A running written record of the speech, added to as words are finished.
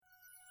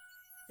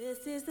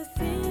This is the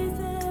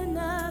season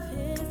of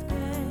His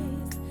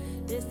grace.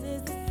 This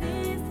is the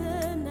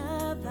season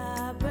of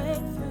our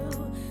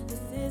breakthrough. This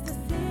is the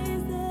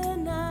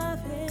season of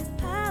His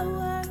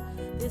power.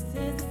 This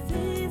is the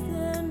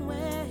season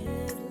where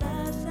His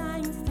love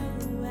shines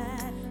through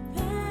at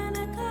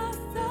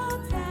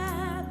Pentecostal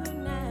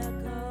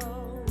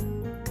Tabernacle,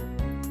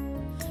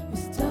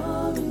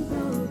 restoring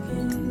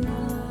broken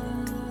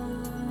love.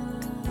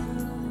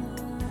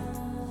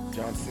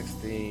 John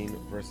 16,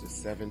 verses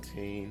 7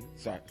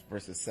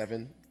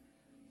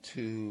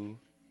 to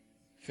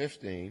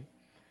 15.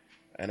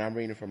 And I'm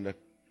reading from the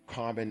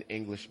Common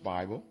English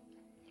Bible.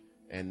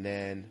 And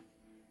then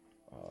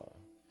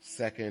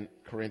 2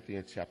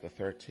 Corinthians chapter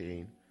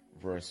 13,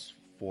 verse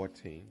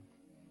 14.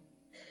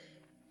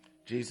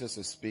 Jesus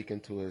is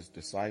speaking to his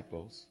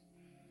disciples.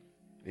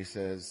 He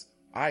says,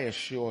 I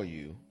assure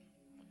you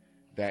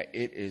that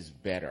it is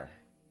better.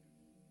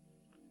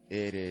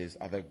 It is,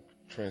 other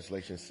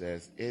translation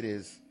says, it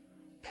is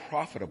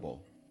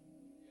profitable.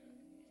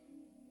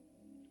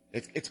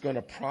 It's going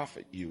to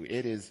profit you.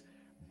 It is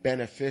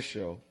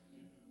beneficial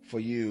for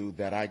you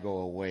that I go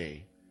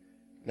away.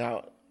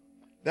 Now,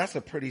 that's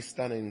a pretty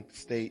stunning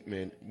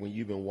statement when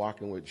you've been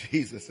walking with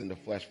Jesus in the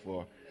flesh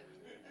for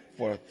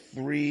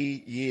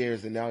 3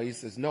 years, and now he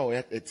says, no,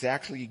 it's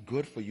actually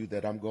good for you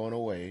that I'm going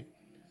away,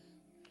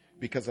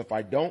 because if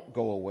I don't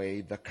go away,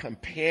 the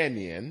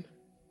companion,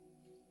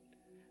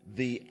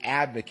 the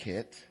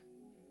advocate,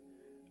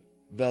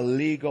 the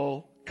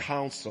legal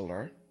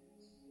counselor,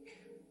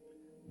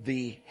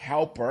 the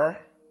helper,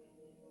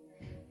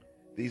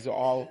 these are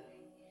all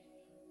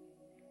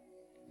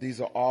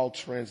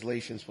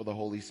translations for the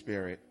Holy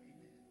Spirit.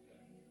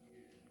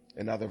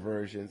 In other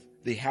versions,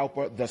 the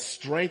helper, the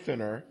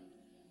strengthener,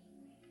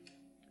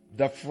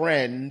 the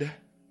friend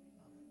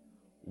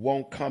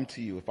won't come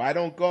to you. If I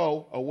don't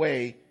go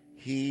away,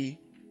 he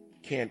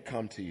can't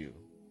come to you.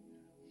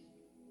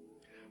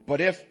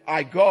 But if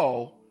I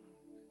go,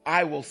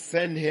 I will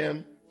send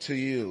him to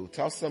you.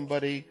 Tell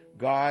somebody,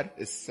 God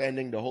is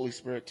sending the Holy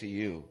Spirit to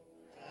you.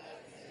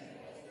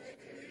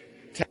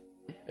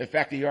 In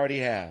fact, he already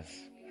has.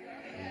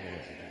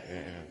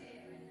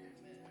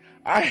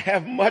 I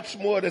have much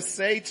more to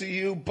say to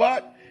you,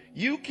 but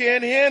you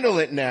can't handle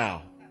it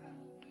now.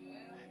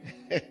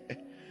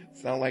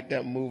 Sound like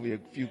that movie, A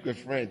Few Good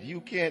Friends. You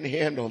can't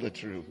handle the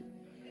truth.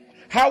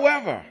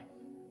 However,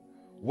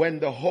 when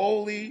the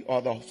Holy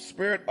or the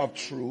Spirit of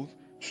truth,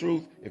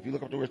 if you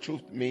look up the word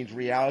truth, means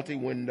reality.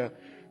 When the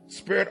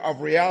Spirit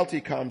of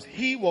reality comes,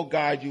 he will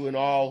guide you in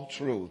all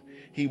truth.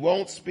 He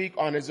won't speak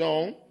on his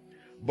own,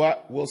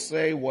 but will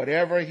say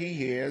whatever he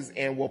hears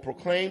and will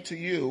proclaim to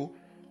you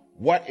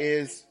what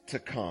is to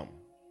come.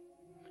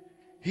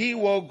 He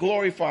will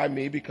glorify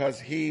me because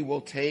he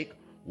will take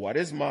what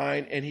is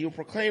mine and he will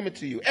proclaim it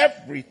to you.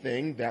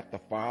 Everything that the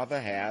Father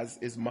has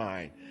is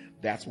mine.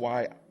 That's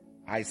why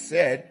I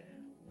said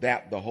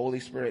that the Holy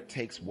Spirit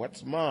takes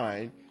what's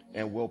mine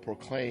and will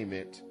proclaim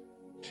it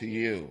to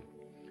you.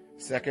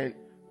 2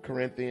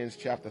 Corinthians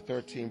chapter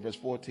 13, verse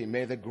 14.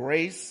 May the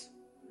grace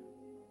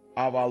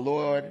of our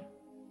Lord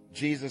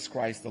Jesus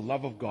Christ, the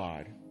love of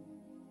God,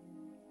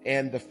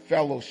 and the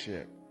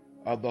fellowship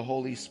of the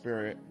Holy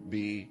Spirit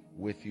be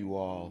with you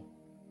all.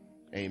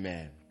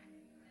 Amen.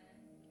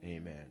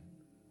 Amen.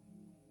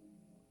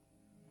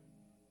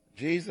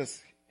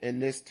 Jesus, in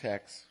this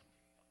text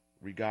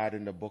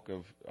regarding the book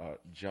of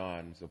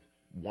John, is a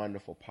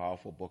wonderful,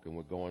 powerful book, and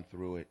we're going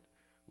through it.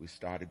 We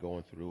started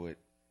going through it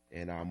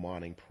in our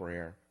morning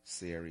prayer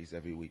series.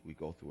 Every week we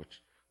go through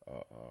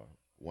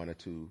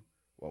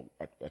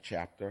a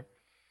chapter.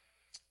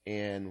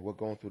 And we're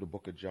going through the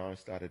book of John,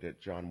 started at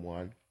John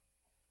 1.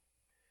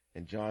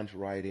 And John's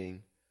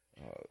writing,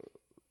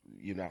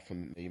 you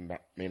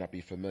may not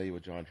be familiar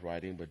with John's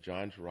writing, but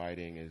John's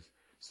writing is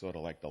sort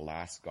of like the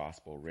last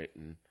gospel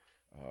written.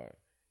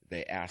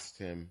 They asked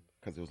him,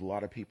 because there was a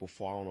lot of people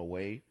falling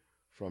away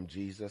from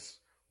Jesus,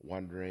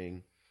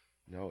 wondering,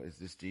 is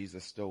this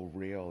Jesus still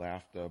real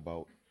after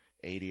about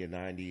 80 or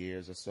 90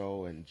 years or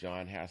so? And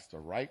John has to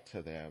write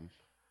to them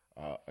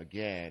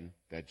again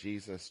that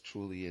Jesus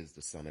truly is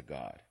the Son of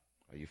God.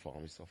 Are you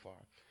following me so far?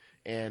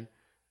 And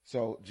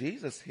so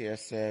Jesus here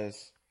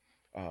says,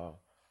 I'm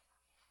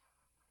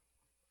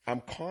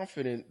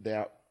confident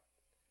that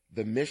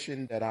the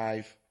mission that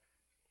I've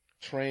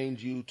trained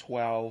you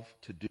 12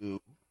 to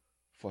do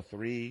for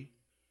 3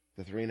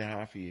 to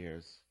 3.5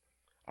 years,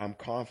 I'm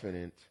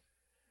confident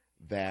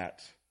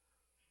that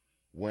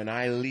when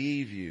I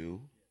leave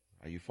you,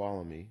 are you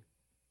following me?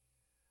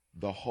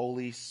 The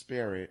Holy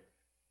Spirit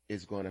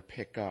is going to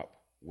pick up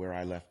where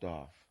I left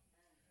off.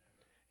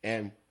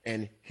 And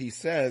he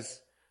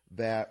says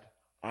that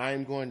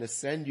I'm going to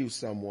send you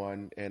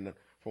someone, and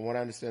from what I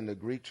understand, the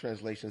Greek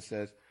translation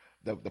says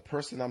the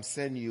person I'm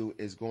sending you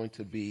is going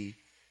to be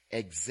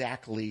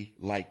exactly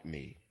like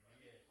me.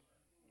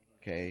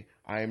 Okay?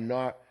 I am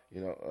not,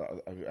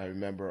 I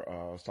remember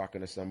I was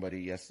talking to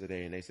somebody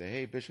yesterday, and they said,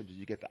 hey, Bishop, did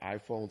you get the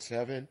iPhone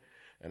 7?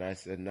 And I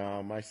said,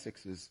 no, my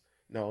 6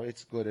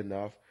 it's good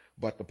enough.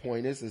 But the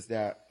point is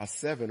that a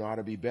 7 ought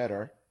to be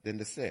better than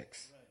the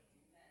 6.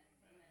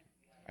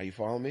 Are you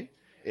following me?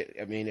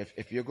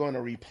 If you're going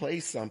to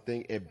replace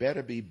something, it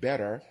better be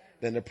better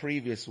than the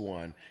previous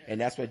one. And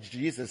that's what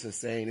Jesus is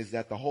saying, is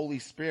that the Holy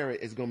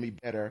Spirit is going to be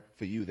better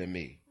for you than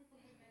me.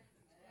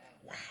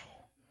 Wow.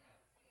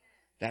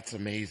 That's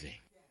amazing.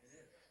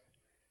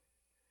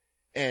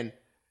 And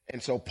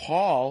so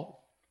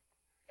Paul,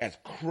 as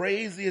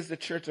crazy as the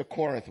church of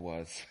Corinth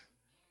was,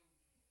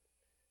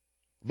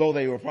 though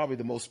they were probably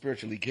the most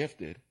spiritually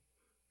gifted,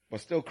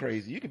 but still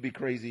crazy. You could be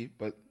crazy,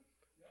 but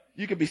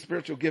you could be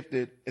spiritual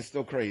gifted and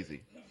still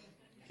crazy.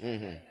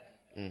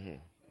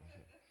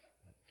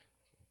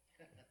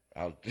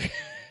 I'll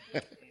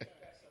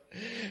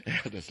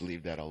just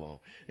leave that alone.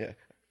 Yeah.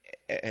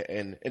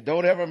 And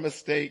don't ever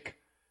mistake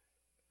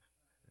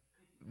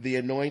the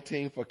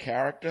anointing for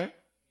character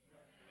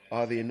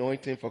or the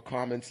anointing for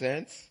common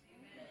sense.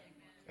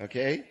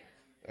 Okay?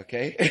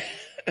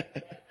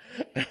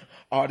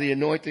 Or the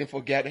anointing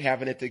for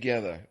having it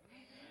together.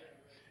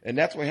 And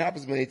that's what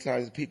happens many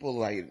times. People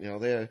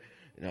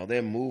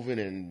they're moving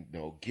and,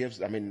 gifts,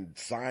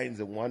 signs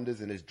and wonders,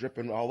 and it's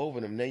dripping all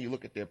over them. And then you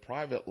look at their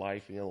private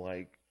life and you're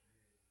like,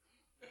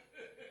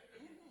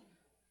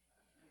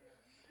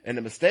 and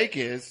the mistake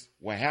is,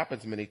 what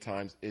happens many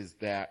times is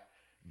that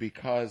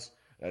because,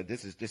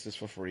 this is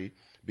for free,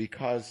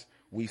 because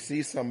we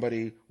see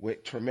somebody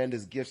with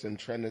tremendous gifts and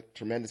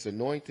tremendous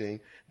anointing,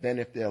 then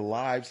if their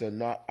lives are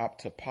not up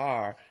to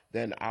par,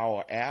 then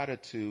our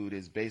attitude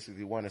is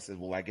basically one that says,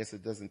 well, I guess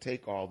it doesn't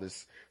take all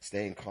this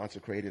staying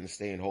consecrated and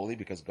staying holy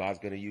because God's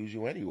going to use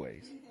you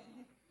anyways.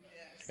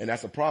 Yes. And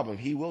that's a problem.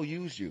 He will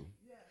use you.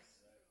 Yes.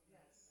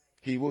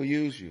 He will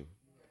use you.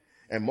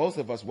 And most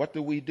of us, what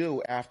do we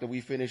do after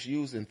we finish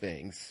using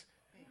things?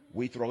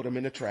 We throw them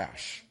in the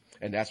trash.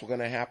 And that's what's going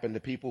to happen to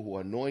people who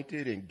are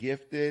anointed and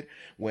gifted.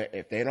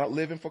 If they're not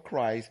living for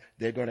Christ,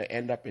 they're going to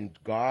end up in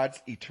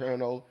God's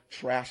eternal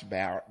trash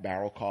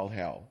barrel called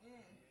hell.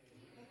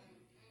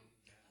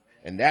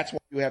 And that's why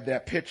you have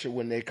that picture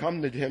when they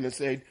come to him and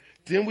say,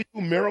 didn't we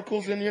do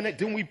miracles in your name?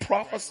 Didn't we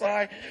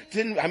prophesy?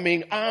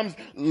 Arms,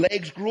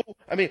 legs grew.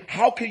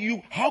 How can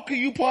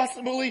you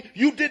possibly,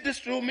 you did this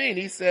through me. And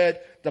he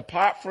said,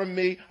 depart from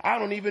me. I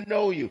don't even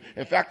know you.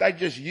 In fact, I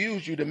just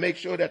used you to make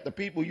sure that the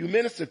people you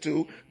minister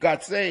to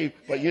got saved.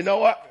 But you know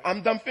what?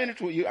 I'm done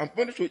finished with you. I'm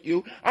finished with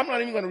you. I'm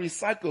not even going to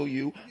recycle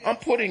you. I'm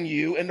putting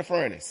you in the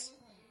furnace.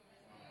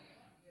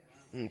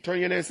 Turn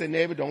your neighbor and say,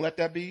 neighbor, don't let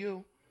that be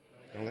you.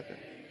 Don't let that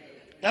be you.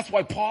 That's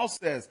why Paul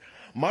says,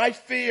 my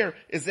fear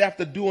is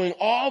after doing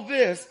all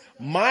this,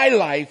 my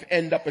life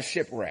end up a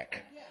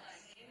shipwreck.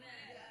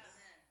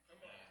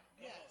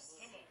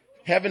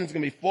 Heaven's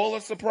going to be full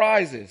of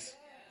surprises.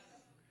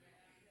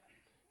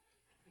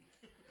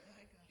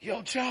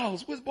 Yo,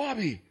 Charles, where's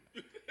Bobby?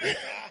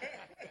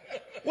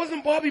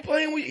 Wasn't Bobby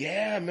playing with you?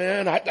 Yeah,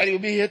 man, I thought he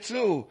would be here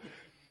too.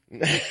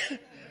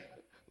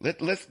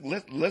 Let's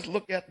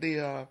look at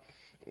the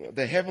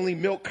heavenly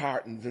milk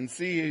cartons and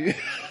see.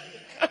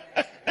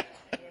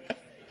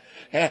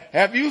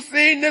 Have you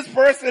seen this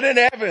person in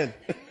heaven?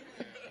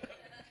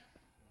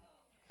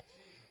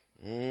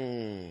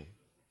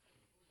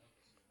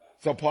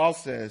 So Paul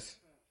says,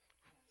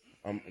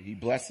 he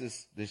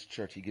blesses this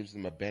church. He gives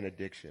them a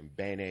benediction.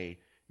 Bene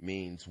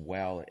means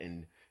well,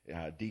 and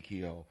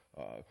dikio,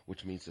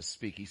 which means to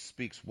speak. He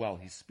speaks well.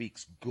 He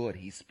speaks good.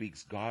 He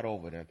speaks God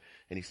over them.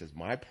 And he says,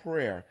 my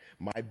prayer,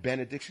 my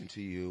benediction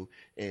to you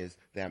is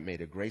that may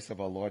the grace of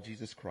our Lord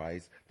Jesus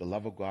Christ, the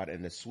love of God,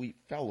 and the sweet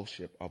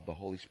fellowship of the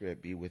Holy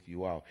Spirit be with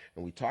you all.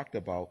 And we talked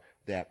about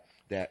that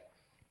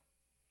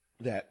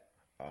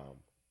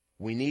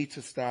we need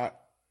to start.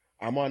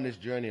 I'm on this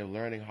journey of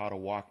learning how to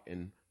walk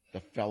in the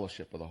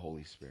fellowship of the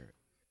Holy Spirit.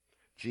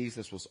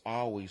 Jesus was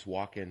always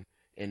walking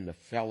in the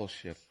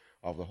fellowship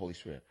of the Holy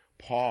Spirit.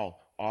 Paul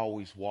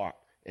always walked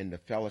in the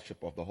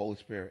fellowship of the Holy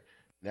Spirit.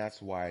 That's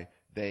why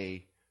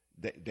they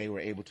were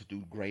able to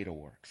do greater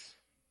works.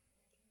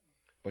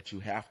 But you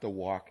have to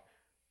walk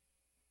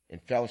in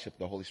fellowship with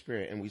the Holy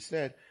Spirit. And we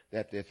said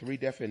that there are three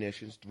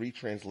definitions, three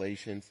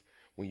translations.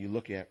 When you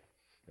look at,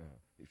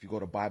 if you go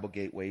to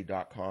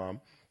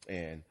BibleGateway.com,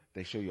 and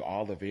they show you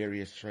all the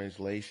various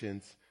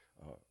translations.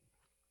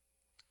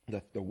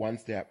 The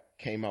ones that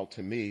came out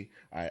to me,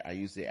 I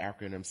use the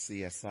acronym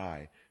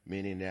CSI,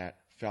 meaning that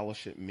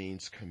fellowship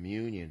means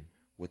communion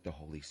with the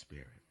Holy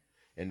Spirit.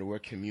 And the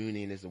word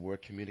communion is the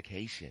word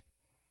communication.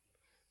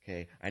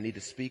 Okay, I need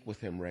to speak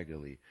with him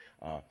regularly.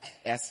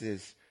 S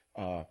is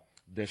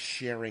the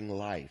sharing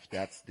life.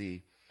 That's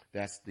the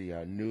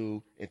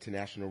New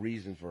International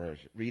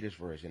Reader's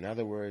Version. In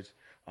other words,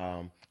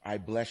 I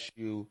bless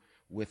you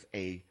with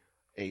a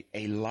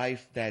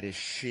life that is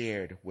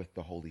shared with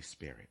the Holy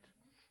Spirit.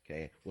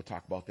 Okay, we'll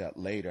talk about that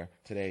later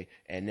today.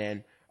 And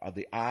then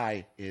the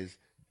I is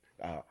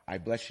I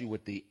bless you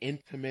with the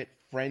intimate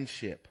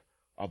friendship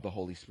of the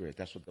Holy Spirit.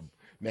 That's what the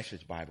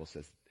Message Bible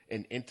says,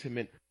 an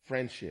intimate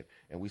friendship.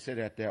 And we said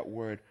that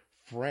word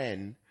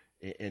friend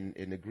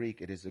in the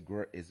Greek, it is the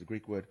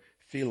Greek word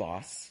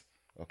philos.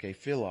 Okay,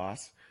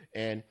 philos,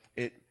 and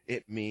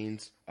it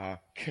means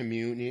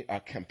communion,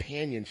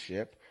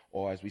 companionship,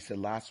 or as we said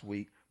last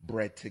week,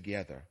 bread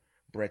together.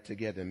 bread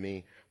together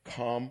mean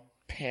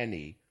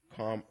company,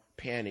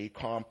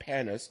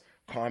 companus,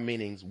 com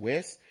meaning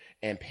with,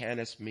 and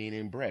panis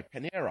meaning bread.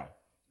 Panera.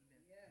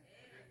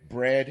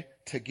 Bread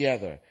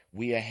together.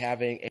 We are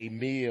having a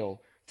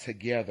meal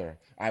together.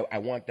 I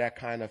want that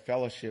kind of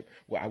fellowship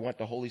where I want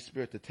the Holy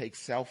Spirit to take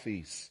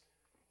selfies.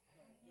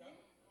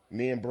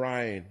 Me and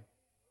Brian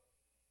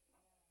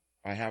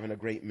are having a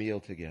great meal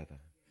together.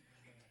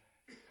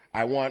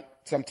 I want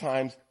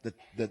sometimes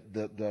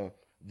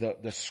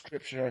the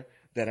scripture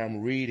that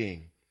I'm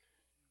reading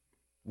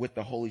with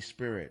the Holy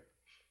Spirit,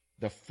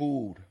 the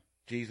food.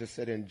 Jesus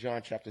said in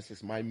John chapter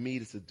 6, my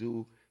meat is to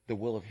do the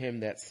will of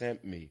him that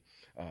sent me.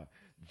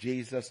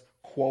 Jesus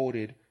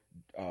quoted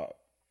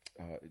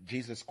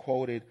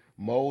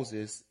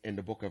Moses in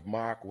the book of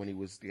Mark when he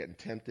was getting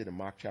tempted in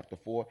Mark chapter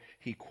 4.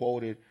 He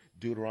quoted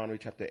Deuteronomy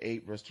chapter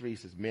 8, verse 3. He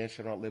says, man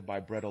shall not live by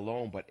bread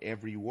alone, but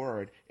every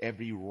word,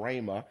 every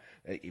rhema,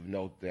 even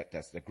though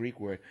that's the Greek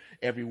word,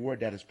 every word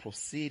that is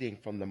proceeding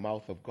from the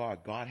mouth of God.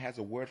 God has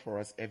a word for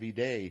us every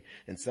day.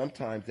 And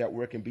sometimes that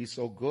word can be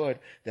so good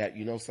that,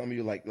 some of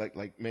you,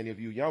 like many of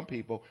you young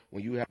people,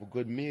 when you have a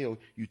good meal,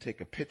 you take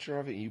a picture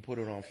of it and you put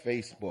it on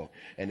Facebook.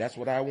 And that's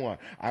what I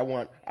want. I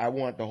want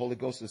the Holy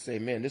Ghost to say,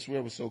 man, this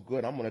word was so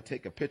good, I'm going to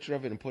take a picture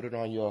of it and put it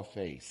on your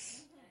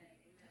face.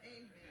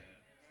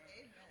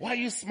 Why are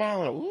you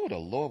smiling? Ooh, the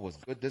Lord was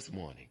good this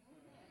morning.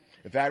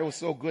 In fact, it was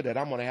so good that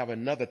I'm going to have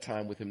another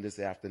time with him this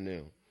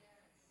afternoon.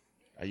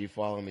 Are you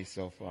following me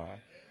so far?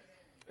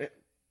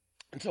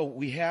 And so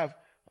we have,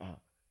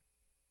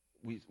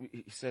 he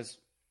says,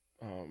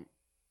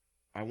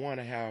 I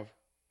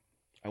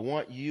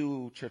want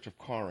you, Church of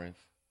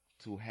Corinth,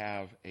 to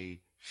have a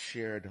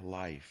shared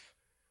life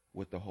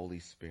with the Holy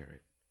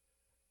Spirit.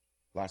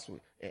 Last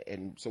week,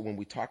 and so when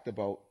we talked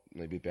about,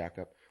 maybe back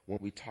up, when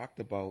we talked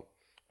about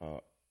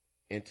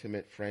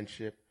intimate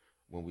friendship,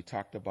 when we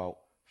talked about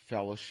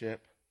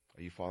fellowship,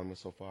 are you following me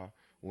so far?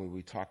 When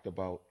we talked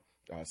about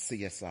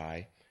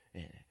CSI,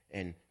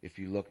 and if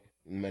you look,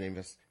 many of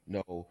us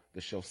know the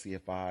show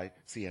CSI,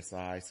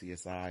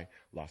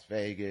 Las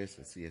Vegas,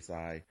 and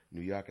CSI,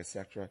 New York,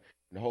 etc.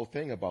 And the whole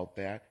thing about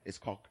that is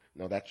called,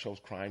 that show's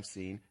crime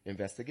scene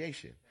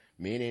investigation.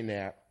 Meaning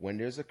that when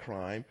there's a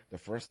crime, the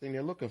first thing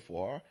they're looking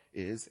for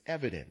is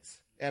evidence.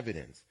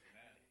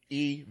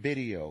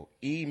 Video.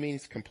 E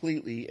means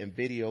completely and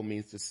video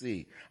means to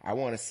see. I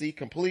want to see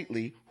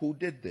completely who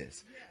did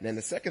this. And then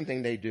the second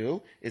thing they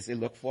do is they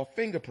look for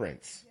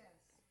fingerprints.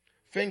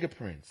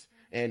 Fingerprints.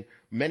 And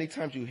many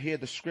times you hear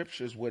the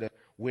scriptures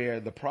where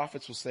the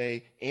prophets will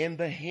say, and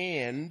the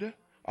hand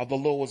of the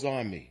Lord was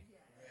on me.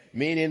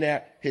 Meaning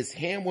that his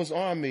hand was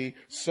on me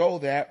so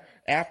that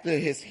after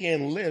his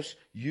hand lifts,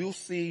 you'll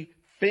see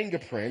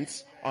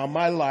fingerprints on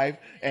my life,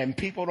 and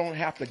people don't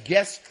have to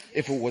guess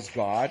if it was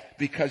God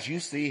because you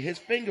see his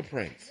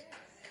fingerprints.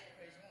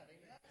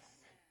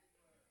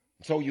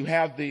 So if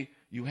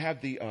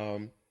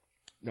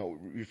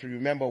you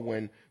remember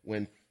when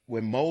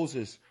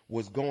Moses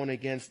was going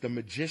against the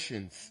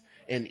magicians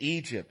in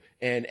Egypt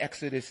in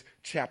Exodus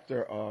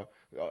chapter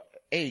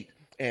 8,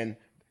 and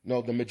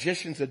the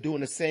magicians are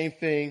doing the same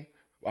thing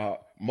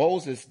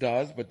Moses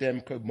does, but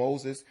then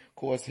Moses, of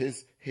course,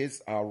 his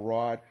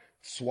rod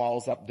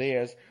swallows up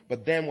theirs.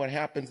 But then what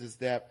happens is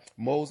that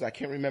Moses, I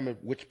can't remember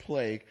which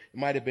plague, it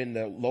might have been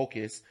the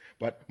locust,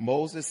 but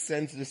Moses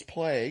sends this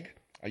plague.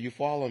 Are you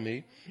following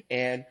me?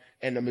 And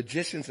the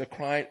magicians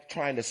are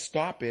trying to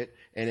stop it.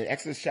 And in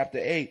Exodus chapter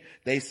 8,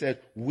 they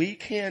said, we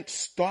can't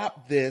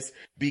stop this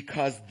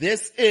because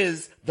this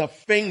is the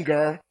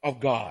finger of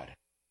God.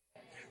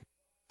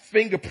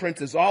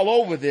 Fingerprints is all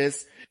over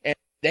this. And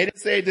they didn't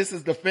say this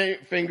is the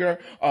finger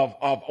of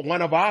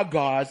one of our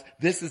gods.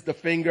 This is the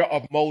finger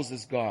of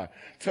Moses' God.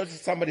 Touch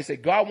somebody, say,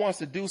 God wants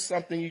to do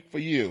something for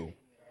you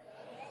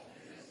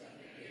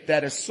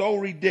that is so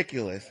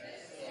ridiculous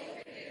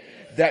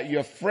that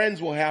your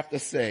friends will have to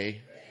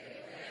say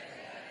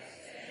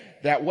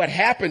that what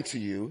happened to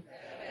you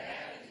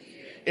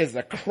is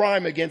a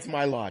crime against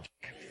my logic.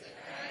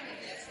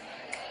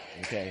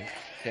 Okay.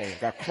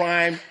 A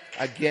crime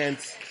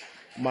against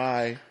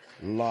my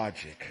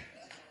logic.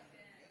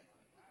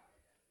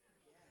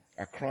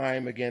 A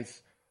crime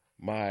against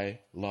my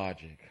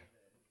logic.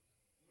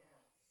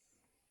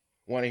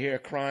 Want to hear a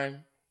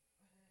crime?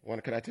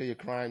 Can I tell you a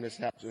crime that's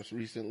happened just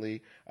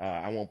recently?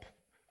 I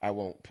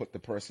won't put the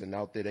person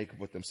out there. They can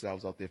put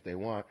themselves out there if they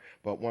want.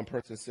 But one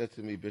person said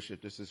to me,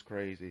 Bishop, this is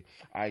crazy.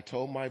 I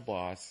told my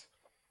boss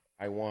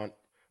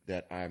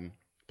that I'm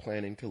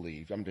planning to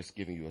leave. I'm just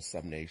giving you a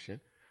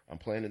summation. I'm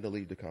planning to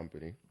leave the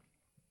company.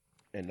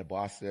 And the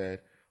boss said,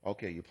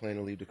 okay, you're planning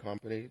to leave the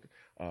company?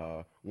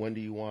 When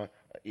do you want?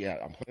 Yeah,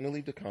 I'm planning to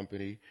leave the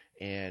company.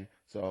 And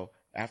so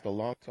after a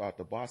long talk,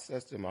 the boss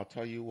says to him, I'll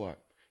tell you what,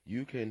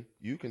 you can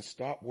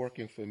stop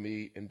working for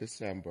me in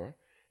December,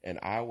 and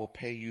I will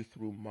pay you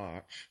through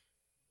March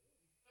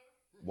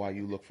while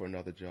you look for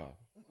another job.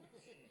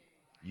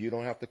 You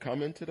don't have to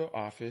come into the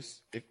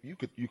office. If you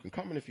can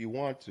come in if you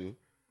want to,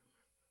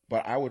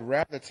 but I'd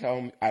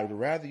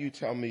rather you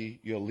tell me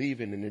you're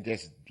leaving and then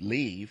just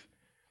leave,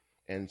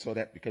 And so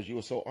that because you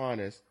were so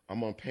honest,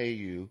 I'm going to pay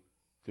you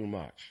too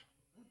much.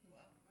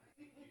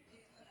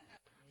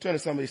 Turn to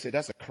somebody and say,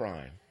 that's a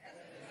crime.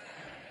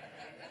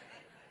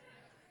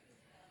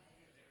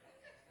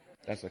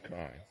 That's a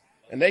crime.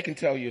 And they can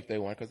tell you if they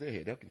want, because they're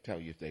here. They can tell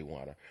you if they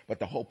want to. But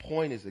the whole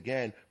point is,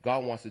 again,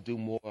 God wants to do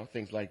more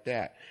things like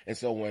that. And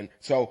so when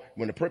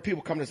the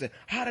people come and say,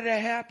 how did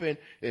that happen?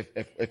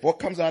 If what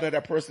comes out of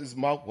that person's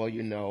mouth, well,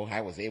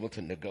 I was able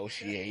to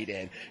negotiate,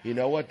 and you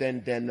know what?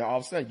 Then all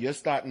of a sudden you're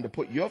starting to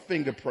put your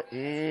fingerprints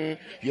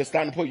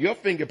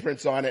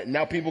on it, and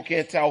now people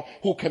can't tell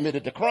who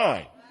committed the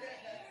crime.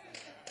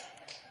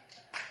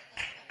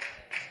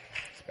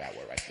 It's a bad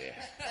word right there.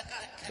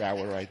 It's a bad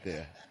word right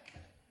there.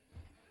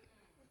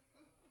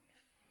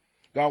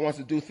 God wants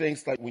to do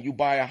things like when you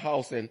buy a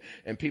house and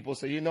people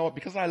say, you know what,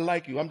 because I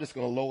like you, I'm just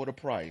going to lower the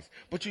price.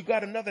 But you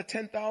got another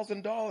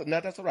 $10,000. Now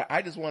that's all right.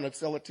 I just want to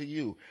sell it to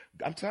you.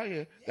 I'm telling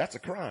you, that's a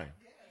crime.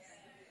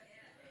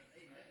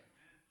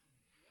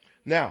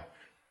 Now,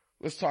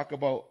 let's talk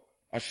about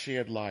a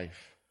shared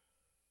life.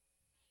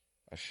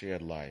 A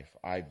shared life.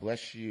 I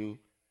bless you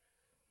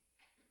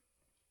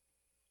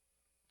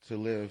to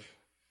live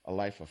a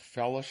life of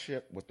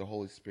fellowship with the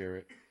Holy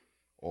Spirit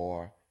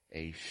or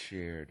a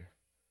shared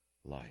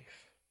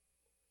life.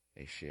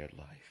 A shared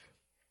life.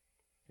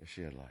 A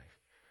shared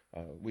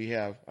life. We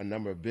have a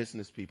number of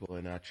business people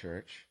in our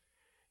church,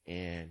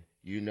 and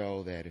you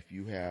know that if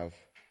you have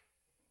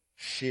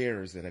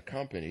shares in a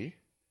company,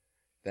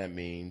 that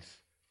means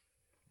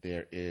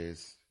there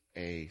is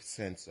a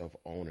sense of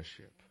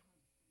ownership.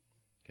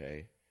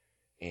 Okay?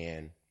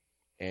 And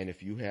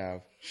if you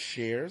have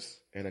shares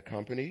in a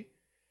company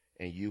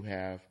and you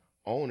have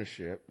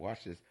ownership,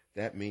 watch this,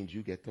 that means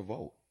you get to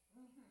vote.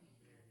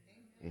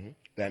 Mm-hmm.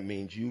 That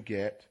means you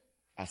get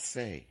a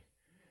say.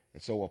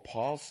 And so what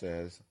Paul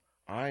says,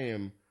 I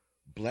am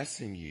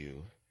blessing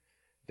you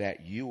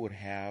that you would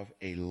have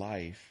a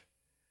life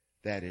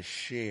that is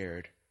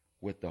shared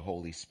with the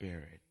Holy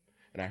Spirit.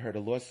 And I heard the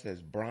Lord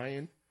says,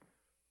 Brian,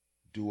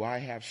 do I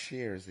have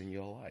shares in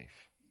your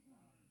life?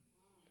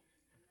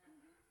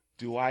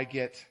 Do I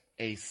get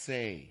a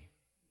say?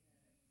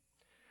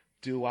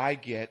 Do I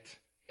get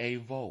a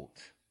vote?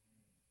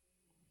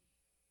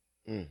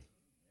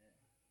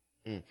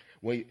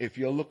 Well, if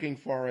you're looking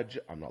for a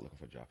job, I'm not looking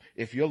for a job.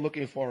 If you're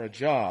looking for a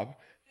job,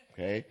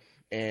 okay,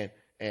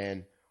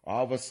 and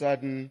all of a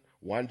sudden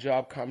one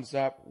job comes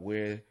up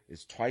where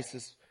it's twice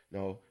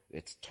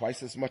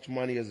as much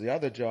money as the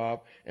other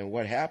job, and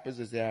what happens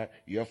is that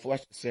your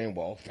flesh is saying,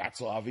 well,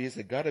 that's obvious,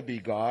 it got to be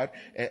God.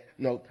 And,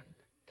 no,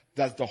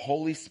 does the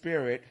Holy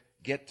Spirit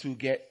get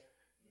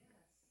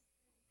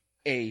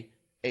a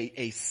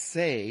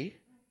say,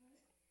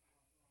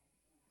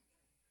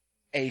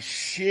 a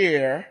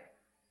share?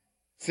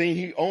 Seeing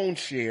he owns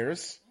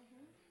shares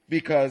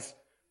because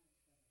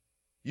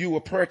you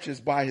were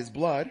purchased by his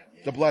blood,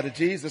 the blood of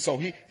Jesus.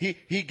 So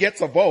he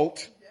gets a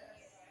vote.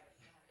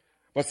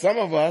 But some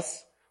of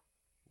us,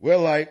 we're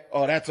like,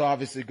 oh, that's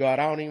obviously God.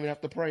 I don't even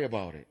have to pray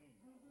about it.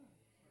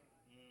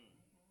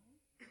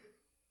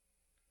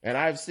 And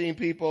I've seen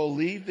people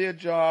leave their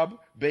job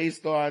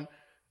based on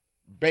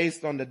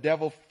the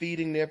devil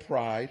feeding their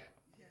pride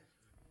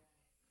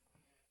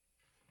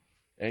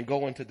and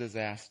go into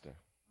disaster.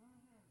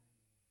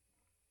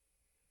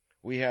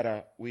 We had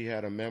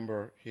a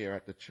member here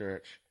at the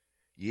church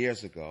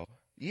years ago,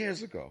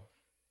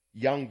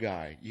 young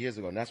guy,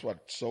 and that's what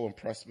so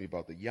impressed me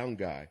about the young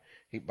guy.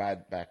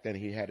 Back then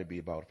he had to be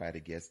about, if I had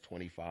to guess,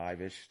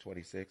 25-ish,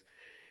 26.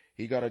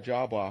 He got a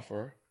job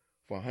offer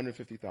for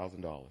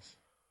 $150,000.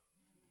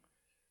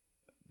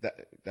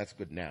 That's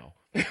good now.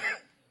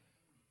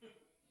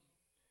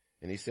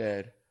 And he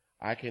said,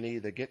 I can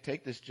either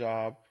take this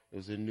job, it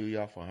was in New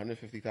York, for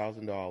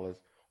 $150,000,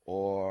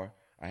 or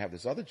I have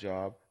this other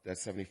job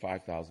that's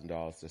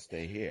 $75,000 to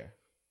stay here.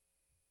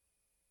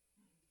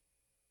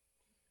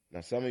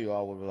 Now, some of you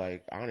all will be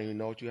like, I don't even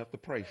know what you have to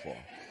pray for.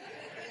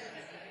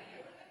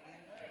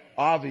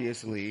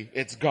 Obviously,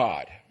 it's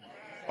God.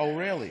 Oh,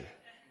 really?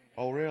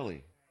 Oh,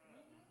 really?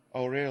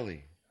 Oh,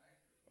 really?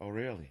 Oh,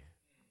 really?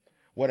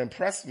 What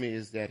impressed me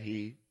is that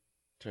he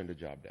turned the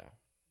job down.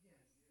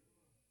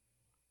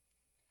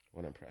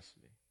 What impressed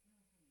me.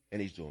 And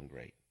he's doing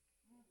great.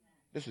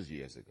 This was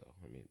years ago.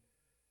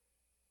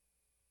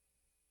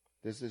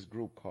 There's this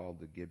group called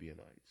the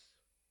Gibeonites.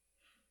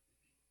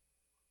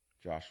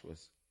 Joshua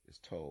is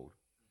told,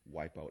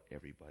 wipe out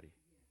everybody.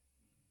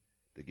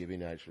 The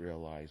Gibeonites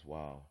realize,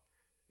 wow,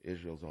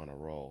 Israel's on a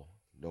roll.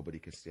 Nobody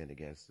can stand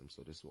against them,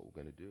 so this is what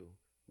we're going to do.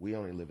 We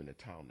only live in the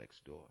town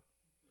next door.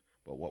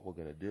 But what we're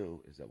going to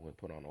do is that we're going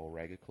to put on old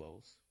ragged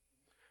clothes.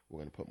 We're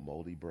going to put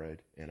moldy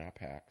bread in our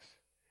packs.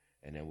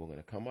 And then we're going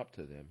to come up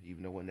to them,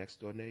 even though we're next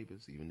door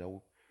neighbors,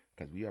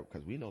 because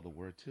we know the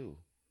word too.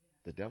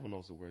 The devil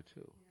knows the word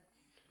too.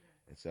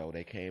 And so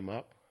they came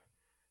up,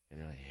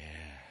 and they're like,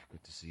 yeah,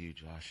 good to see you,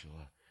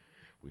 Joshua.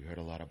 We heard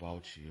a lot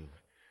about you.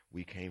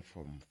 We came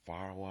from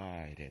far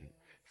wide and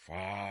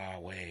far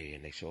away,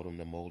 and they showed him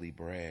the moldy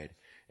bread.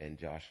 And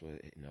Joshua,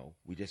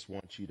 we just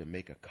want you to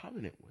make a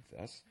covenant with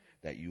us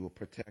that you will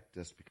protect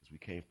us because we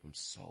came from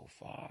so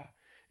far.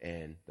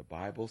 And the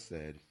Bible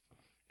said,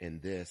 in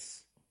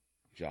this,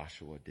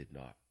 Joshua did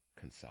not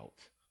consult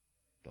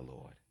the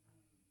Lord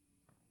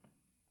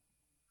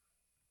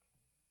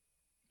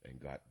and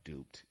got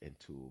duped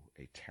into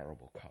a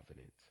terrible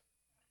covenant.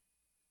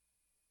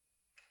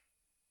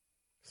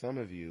 Some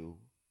of you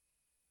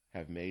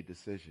have made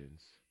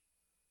decisions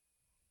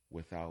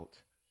without,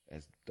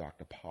 as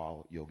Dr.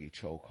 Paul Yogi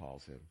Cho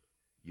calls him,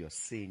 your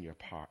senior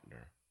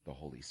partner, the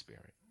Holy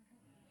Spirit.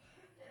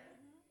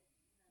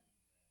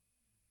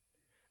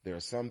 There are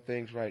some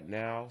things right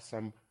now,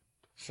 some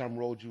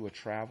road you are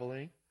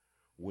traveling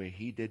where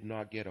he did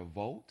not get a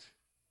vote,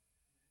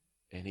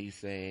 and he's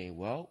saying,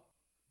 well,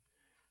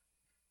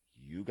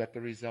 you got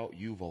the result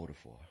you voted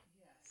for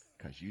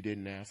because you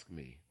didn't ask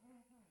me.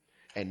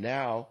 And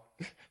now,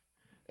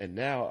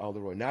 Elder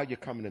Roy, now you're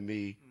coming to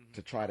me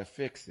to try to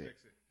fix it.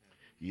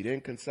 You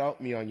didn't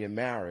consult me on your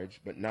marriage,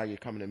 but now you're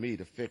coming to me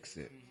to fix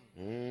it.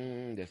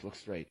 Let's look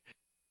straight.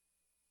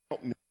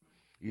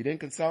 You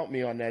didn't consult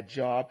me on that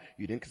job.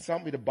 You didn't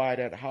consult me to buy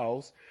that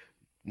house.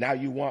 Now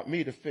you want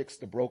me to fix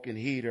the broken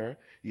heater.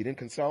 You didn't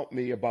consult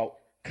me.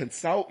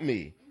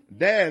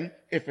 Then,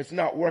 if it's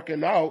not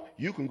working out,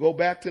 you can go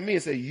back to me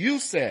and say, you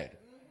said.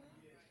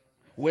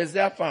 Where's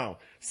that found?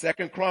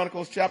 2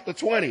 Chronicles chapter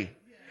 20.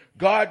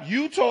 God,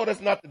 you told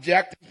us not to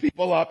jack these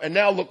people up, and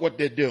now look what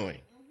they're doing.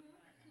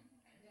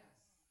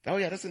 Oh,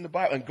 yeah, that's in the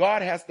Bible. And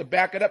God has to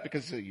back it up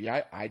because,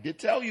 yeah, I did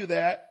tell you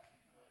that.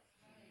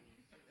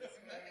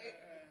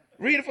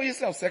 Read it for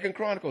yourself, 2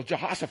 Chronicles,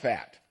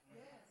 Jehoshaphat.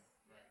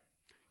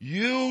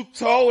 You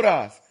told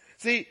us.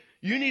 See,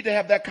 you need to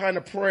have that kind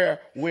of prayer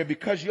where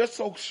because you're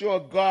so sure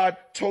God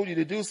told you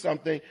to do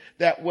something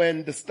that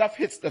when the stuff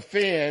hits the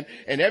fan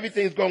and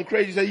everything's going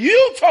crazy, you say,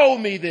 you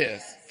told me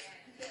this.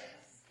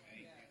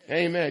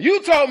 Amen.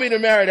 You told me to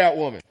marry that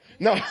woman.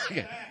 No.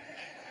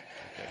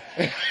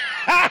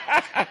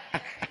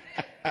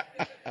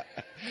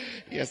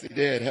 Yes, he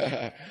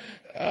did.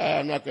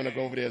 I'm not going to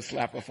go over there and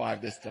slap her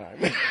 5 this time.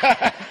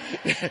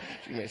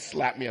 She may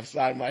slap me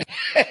upside my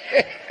head.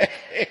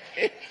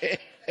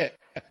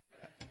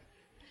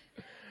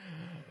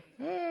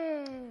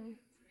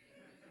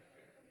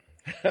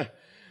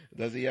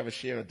 Does he ever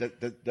share?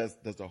 Does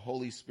the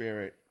Holy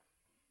Spirit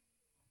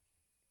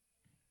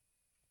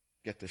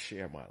get to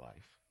share my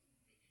life?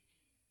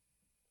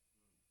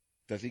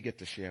 Does he get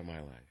to share my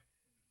life?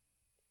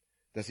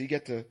 Does he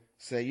get to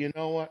say, you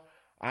know what?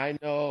 I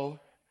know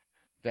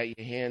that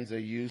your hands are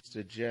used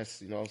to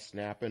just,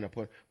 snapping or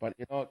put, but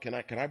can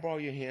I borrow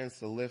your hands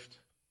to lift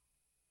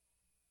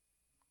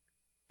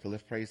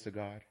praise to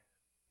God?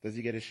 Does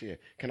he get a share?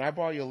 Can I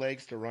borrow your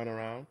legs to run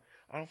around?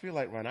 I don't feel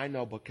like run. I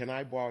know, but can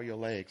I borrow your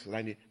legs?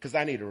 Because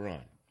I need to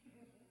run.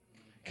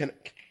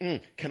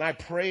 Can I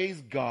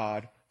praise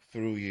God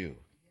through you?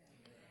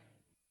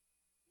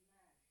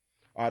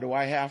 Or do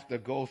I have to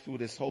go through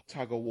this whole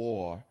tug of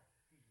war?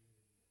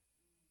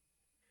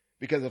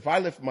 Because if I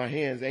lift my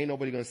hands, ain't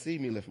nobody going to see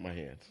me lift my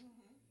hands.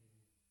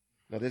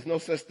 No, there's no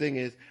such thing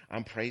as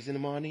I'm praising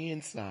him on the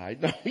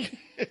inside. No,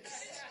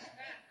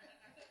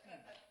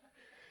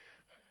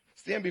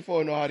 stand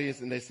before an audience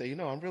and they say,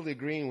 I'm really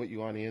agreeing with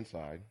you on the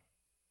inside.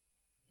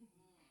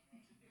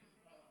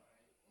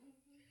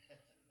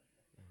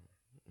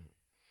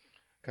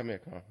 Come here,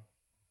 Carl.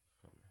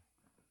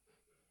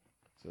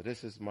 So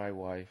this is my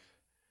wife,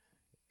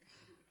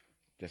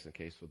 just in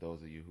case for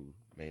those of you who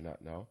may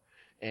not know.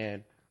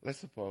 And let's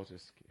suppose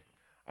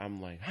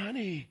I'm like,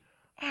 honey,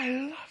 I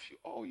love you.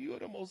 Oh, you're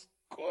the most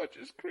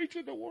gorgeous creature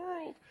in the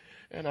world.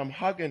 And I'm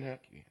hugging her.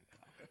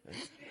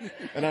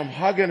 And I'm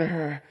hugging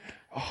her.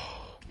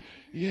 Oh,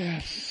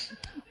 yes.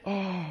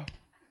 Oh.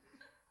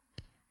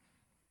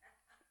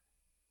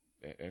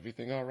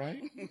 Everything all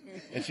right?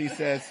 And she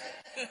says,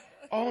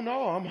 oh,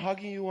 no, I'm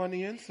hugging you on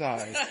the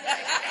inside.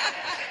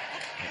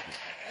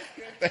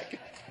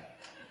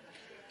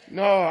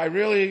 No, I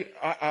really,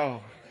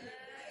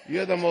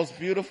 you're the most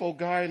beautiful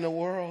guy in the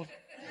world.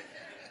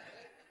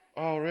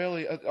 Oh,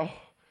 really?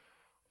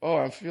 Oh,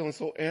 I'm feeling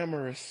so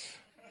amorous.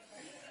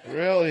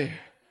 Really?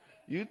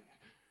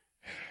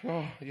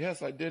 Oh,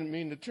 yes, I didn't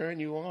mean to turn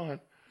you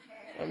on.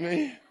 I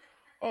mean,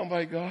 oh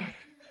my God.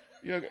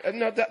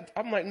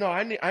 I'm like, no,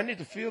 I need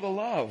to feel the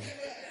love.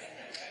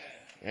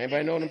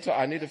 Anybody know what I'm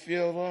talking? I need to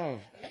feel love.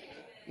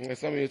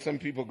 Some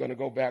people are going to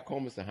go back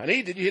home and say,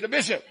 honey, did you hear the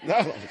bishop?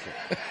 No.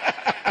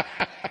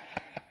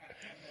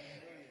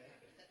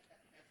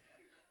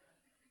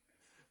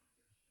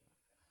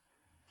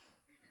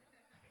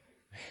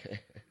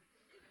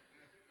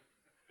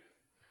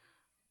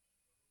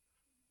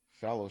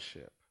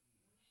 Fellowship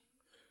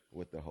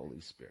with the Holy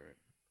Spirit.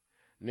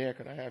 Nair,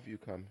 can I have you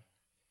come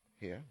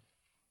here?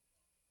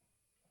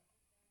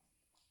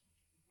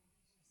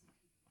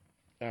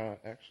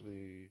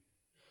 Actually,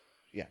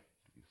 yeah.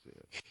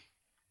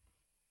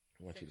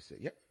 I want you to sit.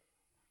 Yep.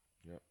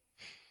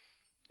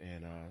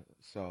 And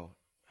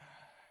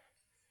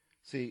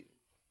see,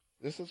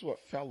 this is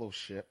what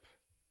fellowship,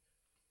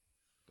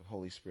 the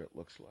Holy Spirit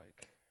looks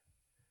like.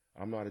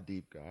 I'm not a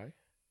deep guy,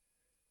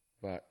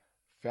 but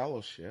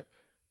fellowship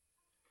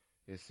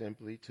is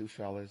simply two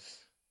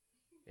fellas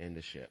in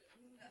the ship.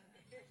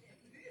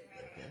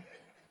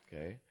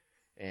 Okay.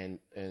 And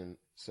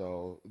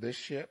so this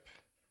ship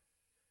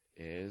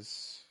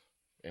is,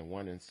 in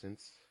one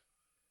instance,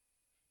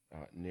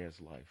 Near's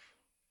life.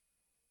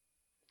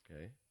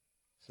 Okay.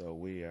 So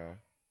we are,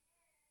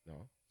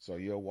 no. So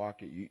you're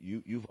walking,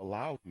 you've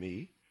allowed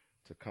me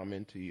to come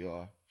into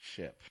your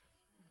ship.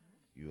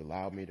 You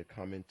allow me to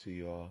come into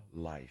your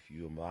life.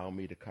 You allow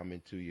me to come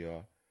into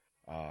your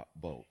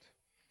boat.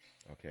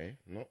 Okay?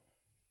 No.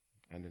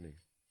 Underneath.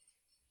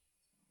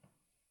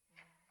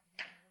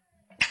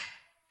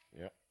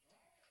 Yep.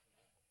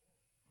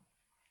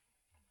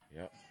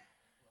 Yep.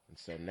 And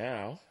so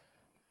now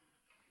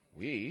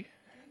we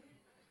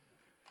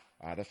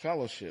are the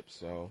fellowship.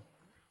 So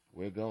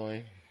we're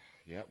going.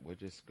 Yep. We're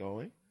just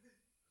going.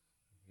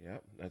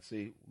 Yep. Let's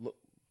see. Look.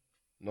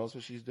 Notice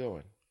what she's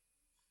doing.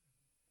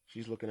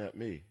 She's looking at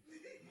me.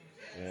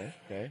 Yeah.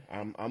 Okay.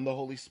 I'm the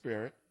Holy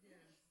Spirit.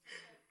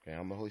 Okay.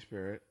 I'm the Holy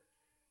Spirit.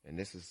 And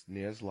this is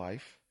Near's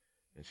life.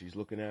 And she's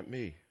looking at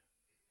me.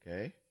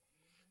 Okay.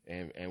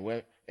 And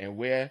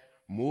we're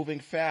moving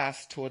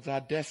fast towards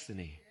our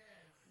destiny.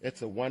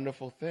 It's a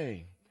wonderful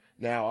thing.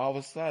 Now, all of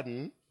a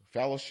sudden,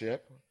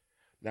 fellowship.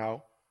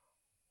 Now,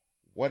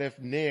 what if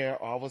Near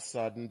all of a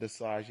sudden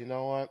decides, you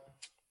know what?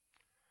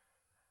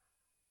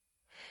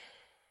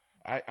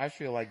 I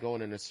feel like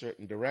going in a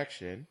certain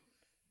direction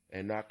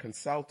and not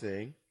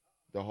consulting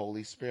the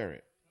Holy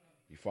Spirit.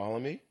 You follow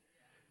me?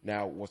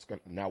 Now,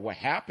 what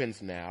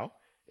happens now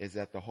is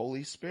that the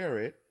Holy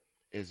Spirit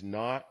is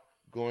not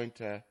going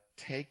to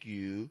take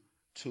you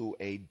to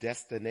a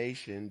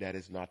destination that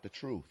is not the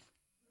truth.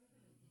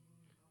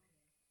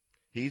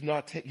 He's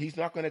not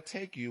going to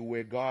take you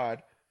where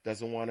God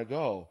doesn't want to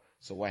go.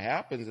 So what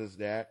happens is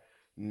that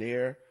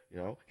Near,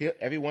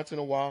 every once in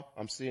a while,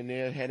 I'm seeing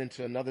Near heading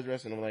to another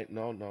direction, and I'm like,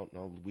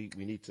 no, we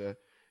need to.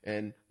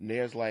 And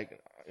Near's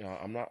like,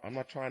 I'm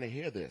not trying to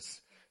hear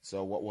this.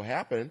 So what will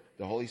happen?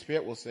 The Holy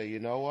Spirit will say, you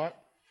know what?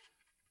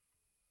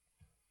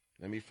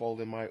 Let me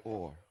fold in my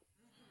oar.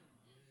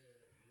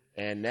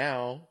 And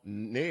now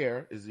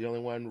Near is the only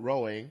one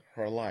rowing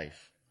her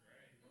life.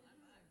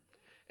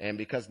 And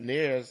because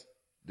Near's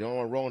the only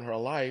one rowing her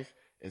life,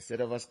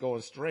 instead of us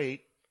going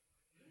straight,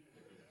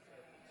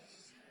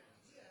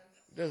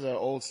 there's an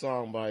old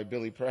song by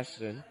Billy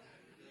Preston,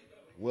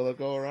 will it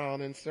go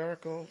around in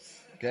circles?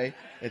 Okay?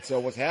 And so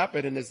what's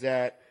happening is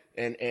that,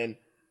 and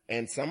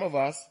some of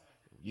us,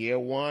 year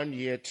 1,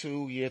 year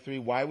 2, year 3,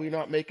 why are we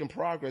not making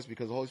progress?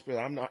 Because the Holy Spirit,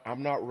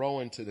 I'm not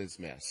rowing to this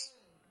mess.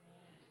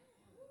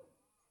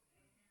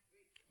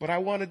 But I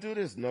want to do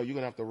this. No, you're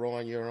going to have to row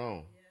on your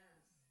own.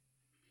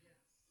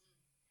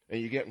 And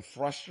you're getting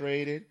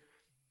frustrated.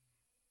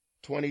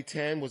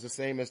 2010 was the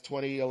same as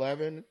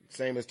 2011,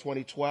 same as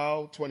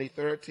 2012,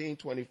 2013,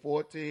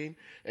 2014.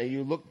 And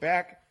you look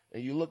back,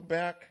 and you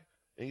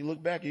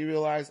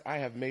realize I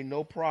have made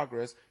no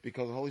progress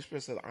because the Holy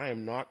Spirit said, I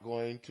am not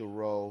going to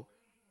row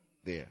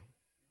there.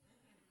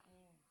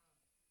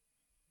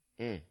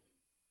 Then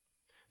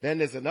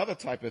there's another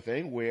type of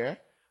thing where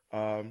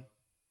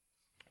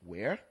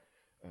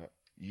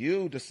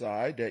you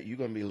decide that you're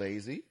going to be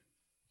lazy,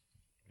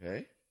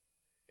 okay?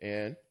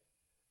 And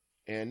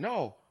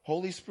no,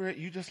 Holy Spirit,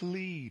 you just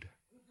lead.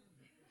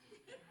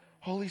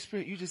 Holy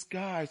Spirit, you just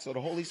guide. So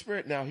the Holy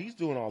Spirit, now he's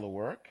doing all the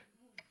work.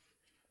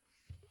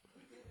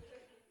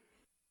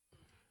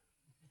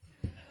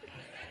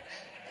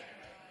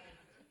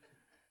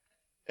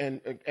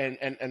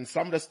 And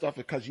some of the stuff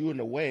because you're in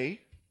the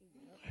way.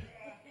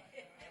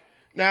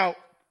 Now,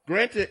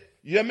 granted,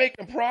 you're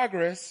making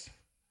progress,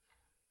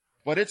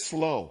 but it's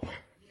slow.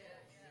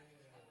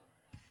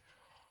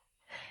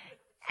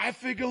 I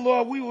figure,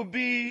 Lord, we would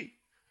be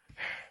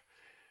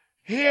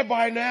here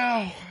by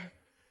now.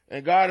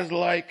 And God is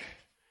like,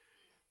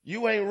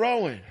 you ain't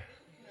rowing.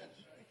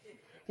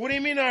 What do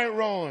you mean I ain't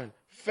rowing?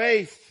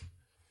 Faith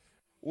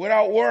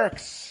without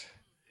works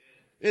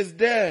is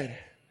dead.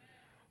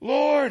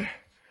 Lord,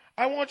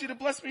 I want you to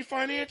bless me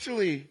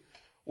financially.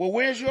 Well,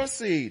 where's your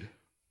seed?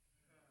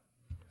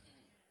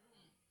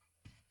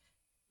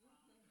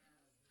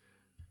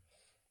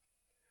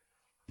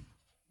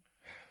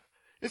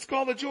 It's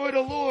called the joy of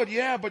the Lord.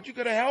 Yeah, but you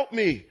got to help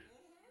me.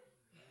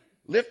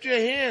 Lift your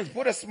hands.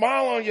 Put a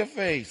smile on your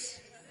face.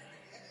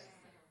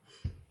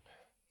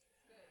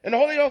 And the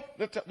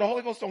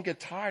Holy Ghost don't get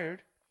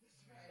tired.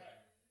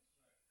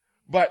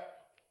 But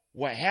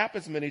what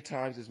happens many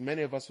times is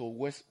many of us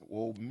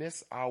will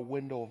miss our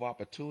window of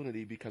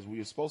opportunity because we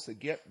were supposed to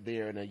get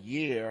there in a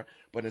year,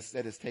 but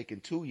instead it's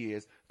taken 2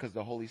 years because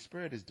the Holy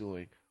Spirit is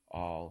doing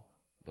all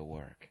the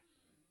work.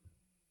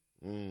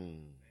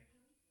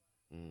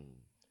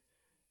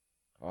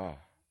 Are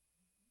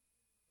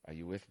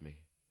you with me?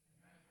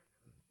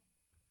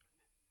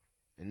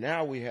 And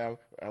now we have,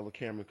 Elder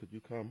Cameron, could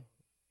you come?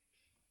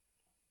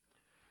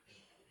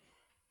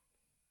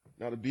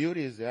 Now the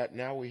beauty is that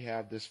now we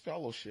have this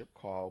fellowship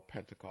called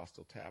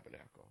Pentecostal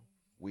Tabernacle.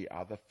 We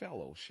are the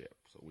fellowship.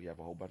 So we have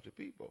a whole bunch of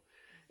people.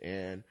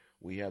 And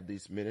we have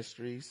these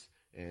ministries.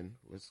 And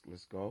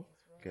let's go.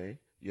 Okay.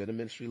 You're the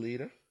ministry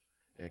leader.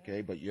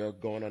 Okay, but you're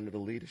going under the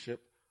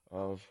leadership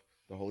of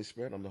the Holy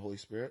Spirit. I'm the Holy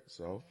Spirit,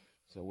 so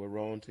we're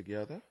rowing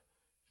together.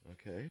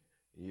 Okay,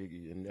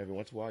 and every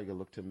once in a while you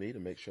look to me to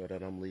make sure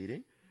that I'm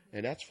leading,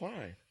 and that's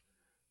fine.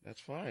 That's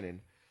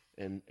fine,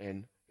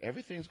 and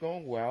everything's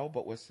going well.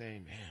 But we're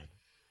saying, man,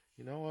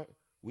 you know what?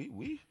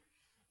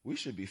 We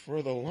should be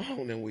further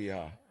along than we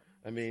are.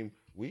 I mean,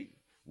 we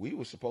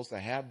were supposed to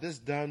have this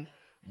done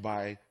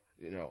by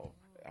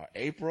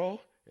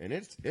April, and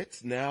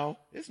it's now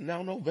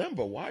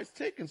November. Why it's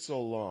taking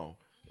so long?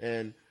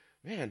 And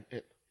man,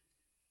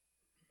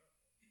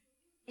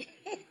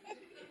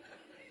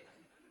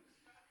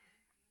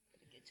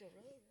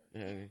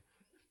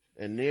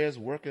 and Nia's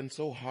working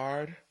so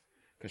hard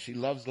because she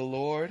loves the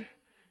Lord,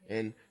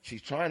 and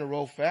she's trying to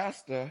roll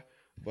faster,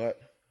 but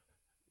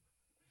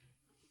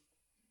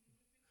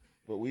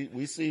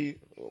we see.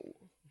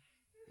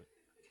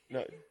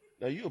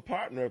 Now you're a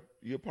partner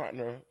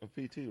of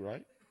PT,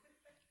 right?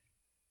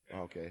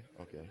 Okay.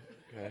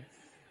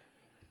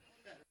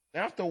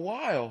 After a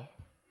while,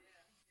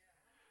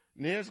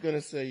 Nia's going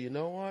to say, you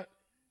know what?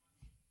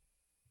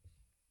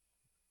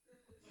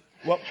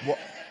 Well,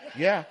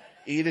 yeah,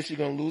 either she's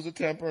going to lose her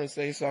temper and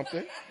say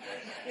something,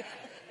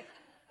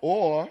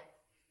 or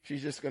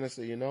she's just going to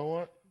say, you know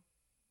what?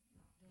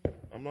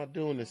 I'm not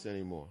doing this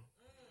anymore.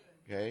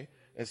 Okay?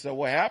 And so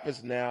what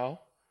happens now,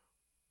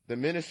 the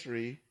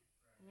ministry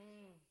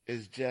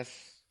is just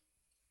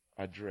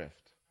adrift.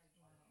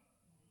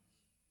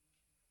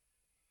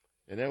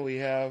 And then we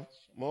have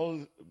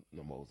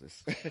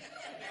Moses.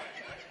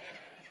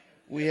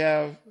 We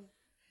have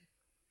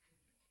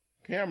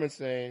Cameron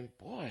saying,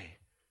 boy,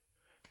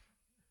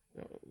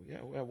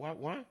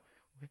 why?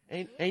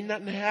 Ain't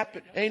nothing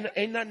happen.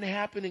 Ain't nothing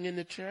happening in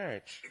the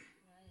church.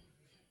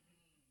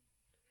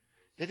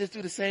 They just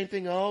do the same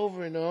thing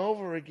over and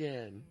over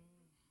again.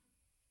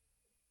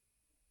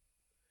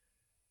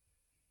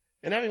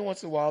 And every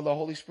once in a while, the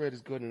Holy Spirit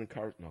is good and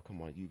encouraging. No,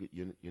 come on,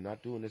 you're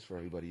not doing this for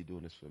everybody. You're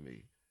doing this for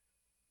me.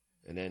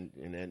 And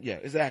then, yeah,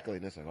 exactly.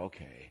 And it's like,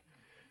 okay.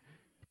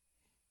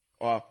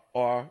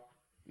 Or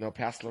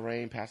Pastor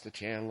Lorraine, Pastor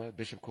Chandler,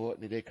 Bishop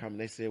Courtney, they come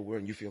and they say a word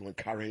and you feel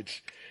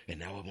encouraged. And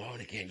now we're born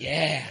again.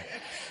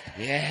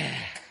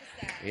 Yeah.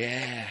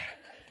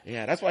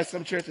 That's why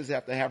some churches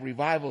have to have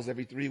revivals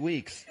every 3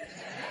 weeks.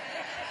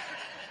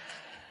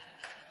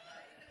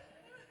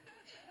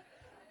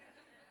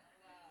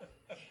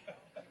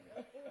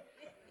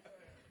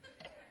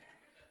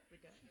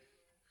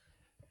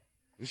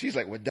 She's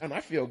like, we're done.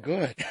 I feel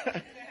good.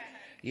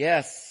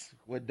 Yes,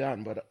 we're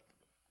done, but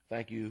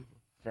thank you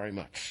very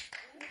much.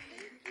 Thank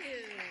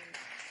you.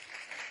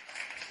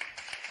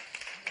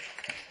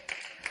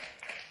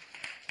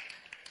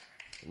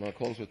 I'm going to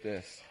close with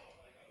this.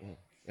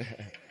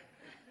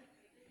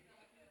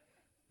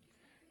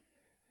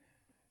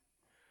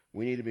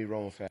 We need to be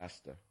rolling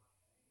faster.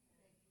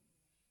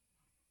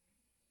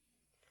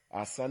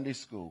 Our Sunday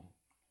school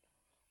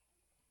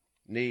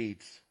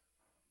needs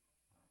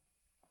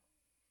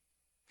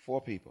 4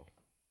 people.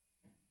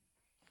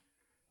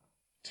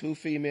 2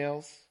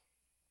 females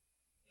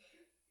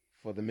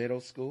for the middle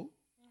school.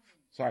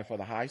 Sorry, for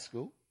the high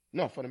school.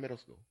 No, for the middle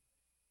school.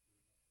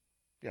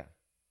 Yeah,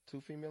 2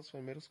 females for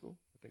the middle school.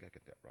 I think I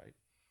get that right.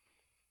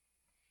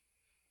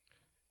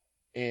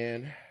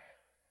 And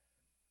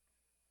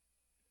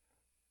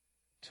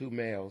 2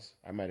 males.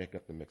 I might have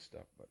got them mixed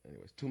up, but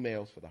anyways, 2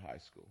 males for the high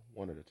school.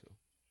 1 of the 2.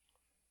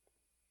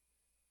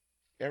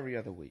 Every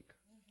other week.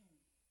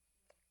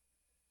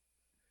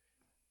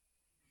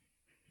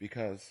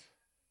 Because,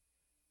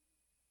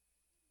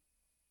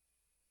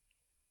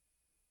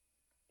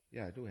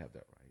 yeah, I do have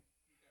that right.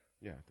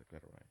 Yeah, I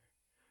got it right.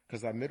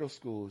 Because our middle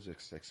school is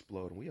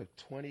exploding. We have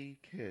 20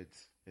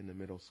 kids in the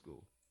middle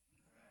school,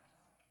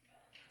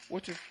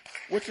 which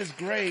is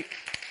great.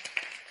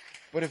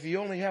 But if you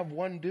only have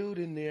 1 dude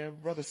in there,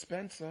 Brother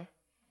Spencer,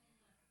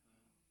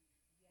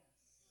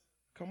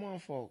 come on,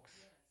 folks.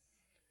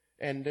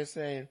 And they're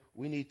saying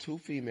we need 2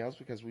 females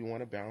because we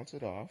want to balance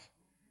it off.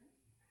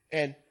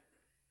 And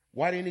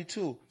why do you need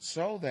 2?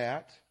 So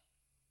that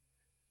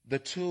the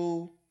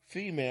 2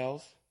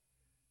 females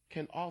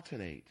can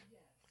alternate.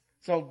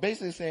 So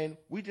basically saying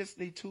we just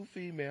need 2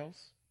 females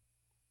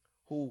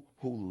who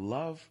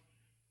love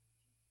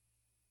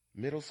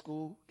middle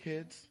school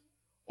kids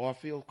or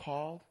feel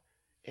called,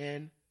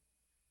 and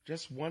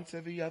just once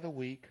every other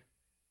week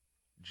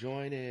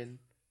join in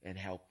and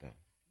help them.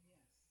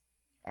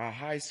 Our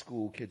high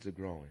school kids are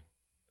growing.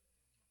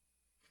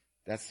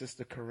 That's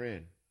Sister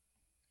Corinne.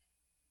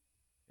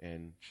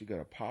 And she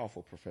got a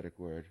powerful prophetic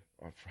word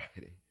on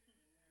Friday.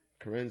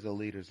 Corinne's a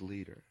leader's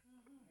leader.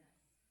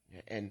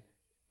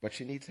 But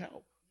she needs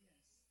help.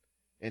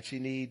 And she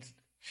needs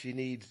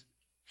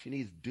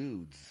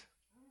dudes.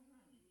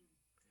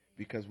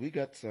 Because we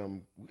got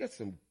some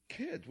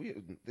kids.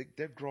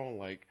 They're growing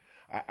like,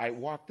 I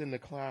walked in the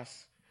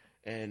class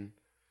and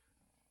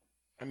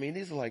I mean,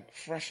 these are like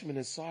freshmen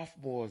and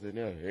sophomores, and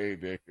they're, hey,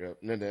 Bishop.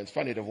 And then it's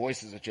funny, the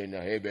voices are changing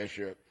now, hey,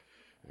 Bishop.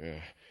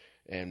 Yeah.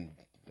 And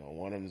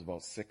one of them is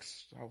about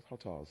 6, how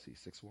tall is he?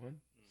 6'1",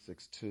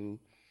 6'2",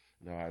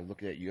 No, I was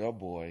looking at your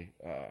boy,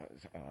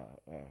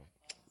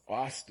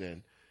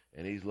 Austin,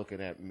 and he's looking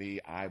at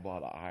me eyeball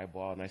to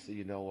eyeball. And I said,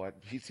 you know what?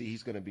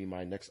 He's going to be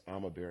my next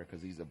armor bearer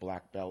because he's a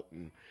black belt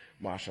in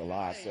martial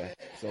arts.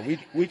 So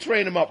we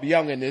train him up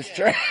young in this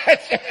church.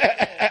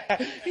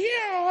 Yeah.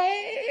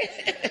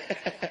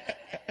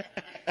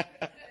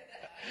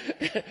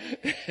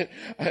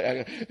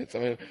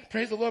 So,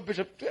 praise the Lord,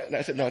 Bishop. And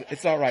I said, no,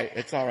 it's all right.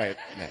 It's all right.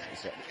 No,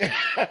 it's all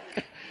right.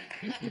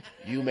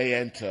 You may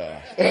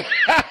enter.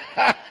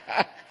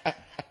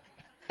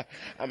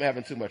 I'm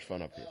having too much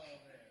fun up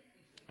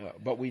here.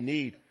 But we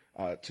need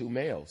two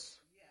males.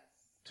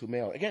 Two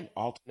males. Again,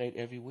 alternate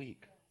every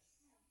week.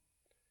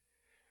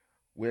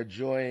 We're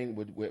joining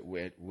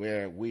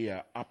where we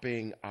are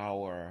upping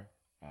our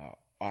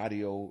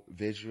audio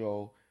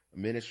visual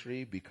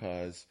ministry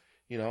because,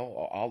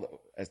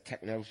 as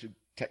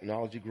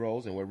technology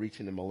grows and we're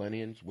reaching the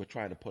millennials, we're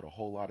trying to put a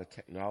whole lot of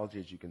technology,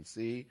 as you can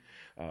see.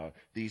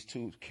 These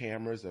two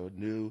cameras are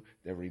new.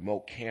 They're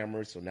remote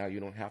cameras, so now you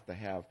don't have to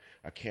have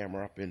a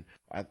camera up in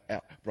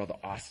Brother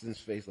Austin's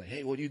face like,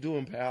 hey, what are you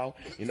doing, pal?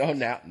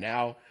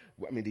 Now,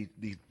 I mean,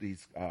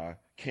 these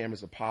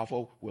cameras are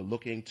powerful. We're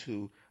looking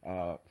to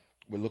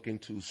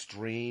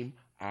stream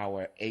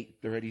our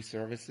 8:30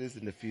 services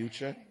in the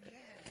future.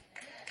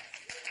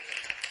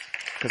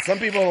 Because some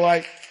people are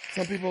like,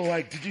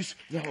 did you?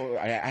 No,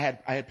 I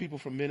had people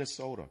from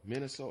Minnesota,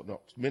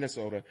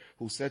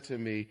 who said to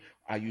me,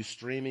 "Are you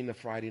streaming the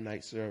Friday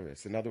night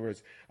service?" In other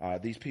words,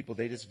 these people,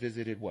 they just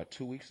visited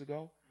 2 weeks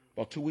ago,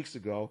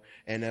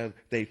 and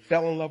they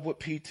fell in love with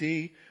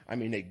PT. I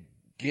mean, they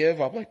give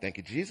up like, thank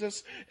you,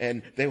 Jesus,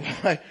 and they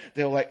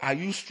were like, "Are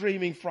you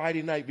streaming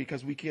Friday night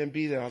because we can't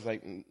be there?" I was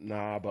like,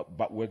 "Nah,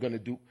 but we're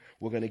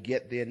gonna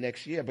get there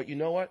next year." But you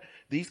know what?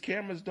 These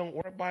cameras don't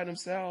work by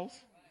themselves.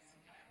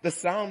 The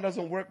sound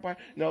doesn't work by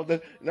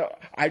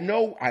I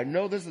know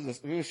this is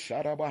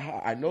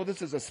I know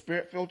this is a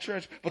spirit-filled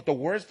church, but the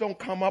words don't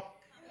come up.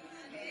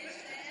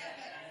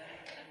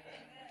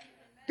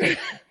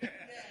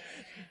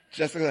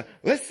 Just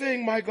let's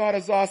sing "My God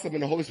is Awesome,"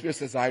 and the Holy Spirit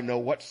says, "I know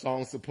what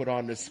songs to put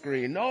on the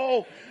screen."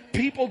 No,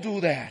 people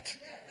do that.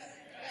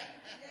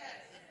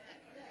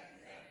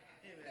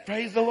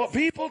 Praise the Lord.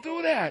 People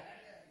do that.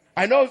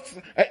 I know,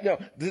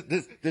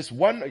 this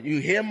one, you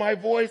hear my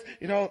voice,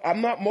 I'm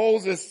not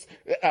Moses.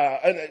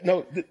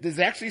 No, there's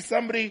actually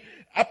somebody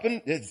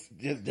there's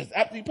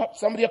actually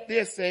somebody up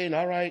there saying,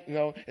 all right,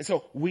 and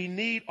so we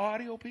need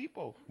audio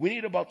people. We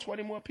need about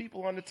 20 more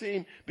people on the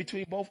team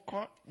between both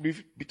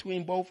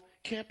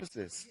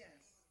campuses.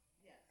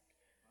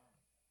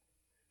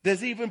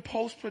 There's even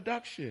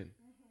post-production.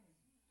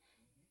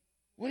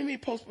 What do you mean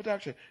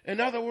post-production? In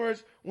other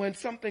words, when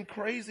something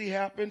crazy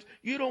happens,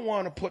 you don't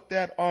want to put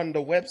that on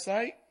the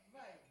website.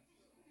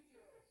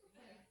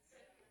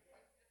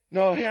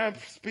 No, here I'm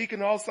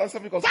speaking, all of a sudden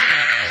somebody goes,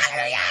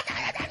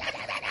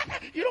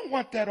 you don't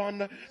want that on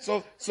the,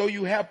 so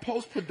you have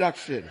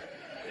post-production.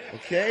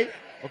 Okay?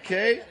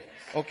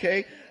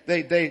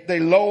 They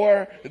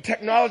lower, the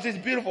technology is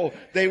beautiful.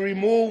 They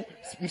remove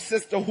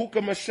Sister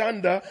Huka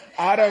Mashanda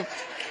out of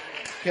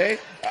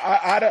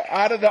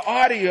the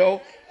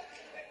audio,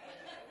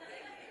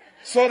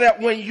 so that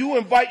when you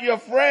invite your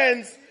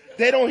friends,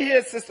 they don't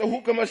hear Sister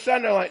Huka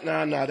Mashanda like,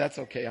 nah, that's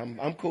okay.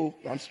 I'm cool.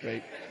 I'm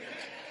straight.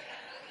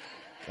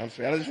 I'll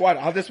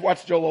just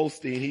watch Joel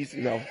Osteen. He's,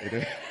 it'll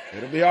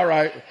be all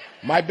right.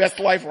 My best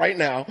life right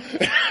now.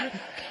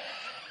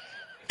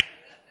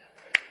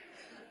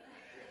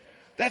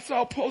 That's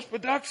all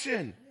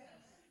post-production.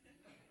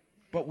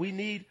 But we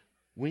need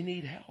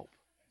help.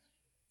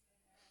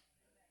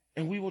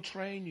 And we will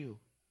train you.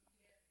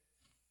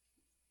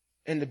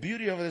 And the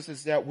beauty of this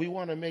is that we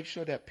want to make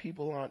sure that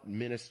people aren't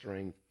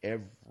ministering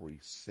every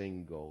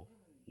single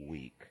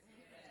week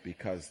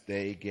because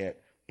they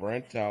get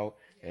burnt out,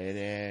 and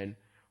then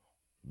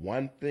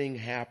one thing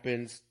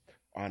happens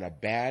on a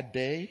bad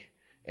day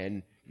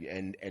and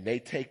they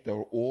take the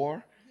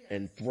oar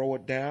and throw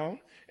it down,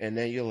 and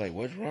then you're like,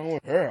 what's wrong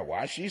with her?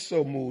 Why is she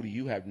so moody?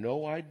 You have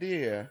no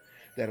idea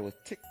that it was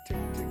tick, tick,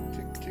 tick,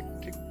 tick, tick,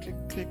 tick, tick,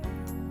 tick,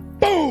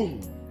 boom!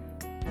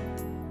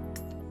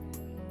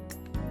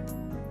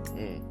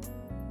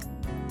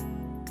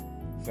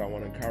 So I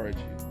want to encourage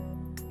you.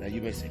 Now you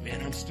may say,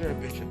 man, I'm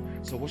stirred, Bishop.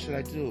 So what should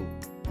I do?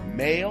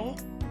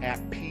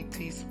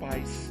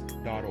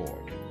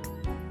 mail@ptspice.org.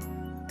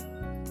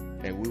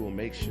 And we will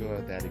make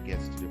sure that it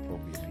gets to the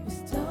appropriate people.